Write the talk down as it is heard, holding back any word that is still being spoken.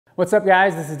What's up,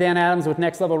 guys? This is Dan Adams with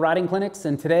Next Level Riding Clinics,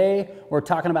 and today we're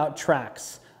talking about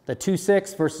tracks. The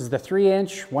 2.6 versus the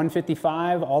 3-inch,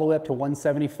 155 all the way up to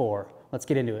 174. Let's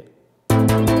get into it.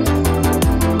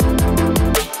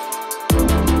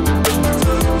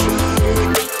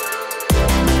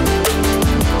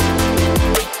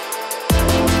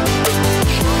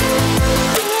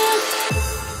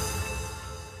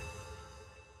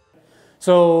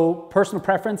 So personal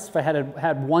preference, if I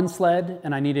had one sled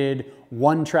and I needed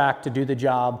one track to do the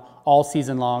job all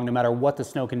season long, no matter what the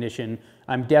snow condition,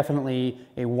 I'm definitely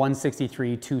a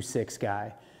 163 2.6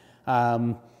 guy.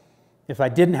 If I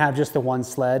didn't have just the one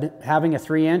sled, having a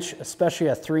 3-inch, especially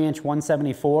a 3-inch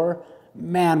 174,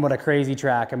 man, what a crazy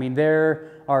track. I mean, there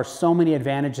are so many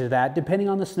advantages to that, depending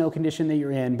on the snow condition that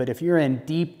you're in. But if you're in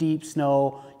deep, deep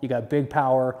snow, you got big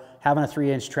power, having a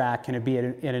 3-inch track can be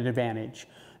an advantage.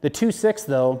 The 2.6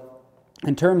 though,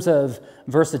 in terms of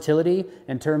versatility,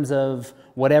 in terms of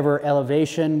whatever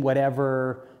elevation,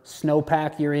 whatever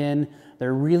snowpack you're in,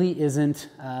 there really isn't,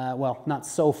 well, not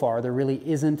so far, there really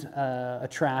isn't a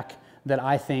track that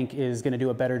I think is going to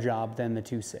do a better job than the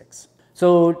 2.6.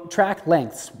 So track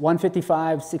lengths,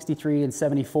 155, 63, and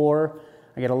 74.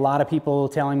 I get a lot of people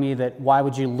telling me that why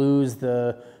would you lose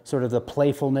the sort of the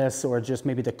playfulness or just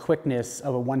maybe the quickness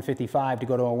of a 155 to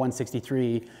go to a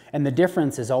 163, and the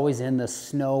difference is always in the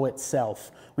snow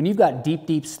itself. When you've got deep,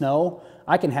 deep snow,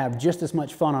 I can have just as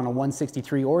much fun on a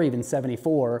 163 or even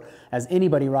 74 as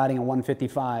anybody riding a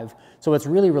 155. So it's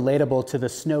really relatable to the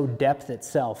snow depth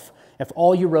itself. If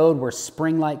all you rode were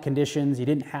spring-like conditions, you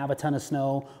didn't have a ton of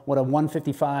snow, would a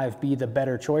 155 be the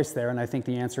better choice there? And I think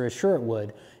the answer is sure it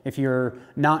would. If you're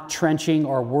not trenching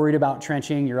or worried about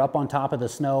trenching, you're up on top of the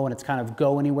snow and it's kind of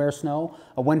go anywhere snow,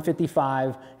 a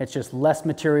 155, it's just less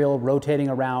material rotating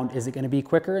around. Is it going to be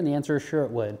quicker? And the answer is sure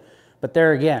it would. But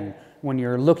there again, when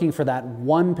you're looking for that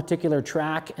one particular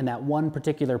track and that one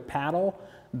particular paddle,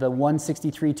 the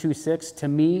 163 2.6 to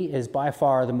me is by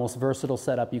far the most versatile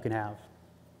setup you can have.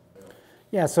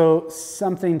 Yeah, so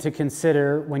something to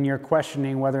consider when you're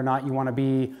questioning whether or not you want to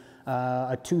be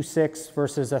a 2.6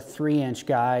 versus a 3-inch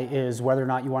guy is whether or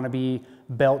not you want to be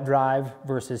belt drive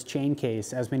versus chain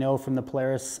case. As we know from the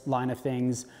Polaris line of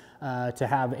things, to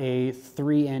have a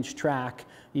 3-inch track,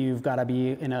 you've got to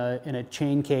be in a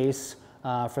chain case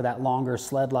for that longer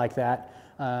sled like that.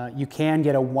 You can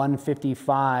get a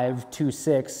 155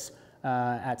 2.6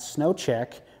 at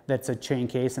SnowCheck that's a chain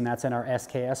case, and that's in our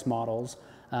SKS models.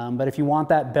 But if you want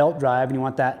that belt drive and you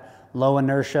want that low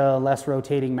inertia, less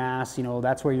rotating mass, you know,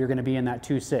 that's where you're going to be in that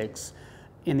 2.6.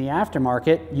 In the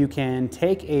aftermarket, you can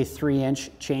take a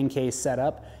 3-inch chain case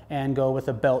setup and go with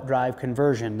a belt drive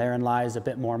conversion. Therein lies a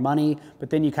bit more money, but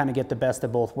then you kind of get the best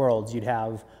of both worlds. You'd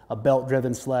have a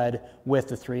belt-driven sled with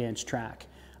the 3-inch track.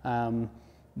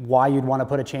 Why you'd want to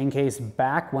put a chain case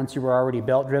back once you were already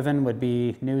belt-driven would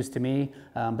be news to me,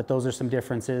 but those are some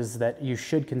differences that you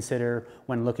should consider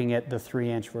when looking at the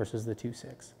 3-inch versus the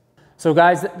 2.6. So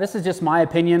guys, this is just my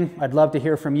opinion. I'd love to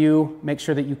hear from you. Make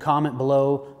sure that you comment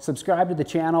below, subscribe to the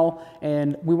channel,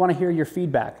 and we want to hear your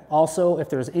feedback. Also, if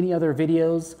there's any other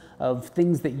videos of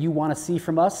things that you want to see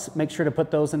from us, make sure to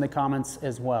put those in the comments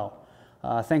as well.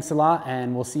 Thanks a lot,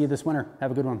 and we'll see you this winter.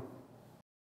 Have a good one.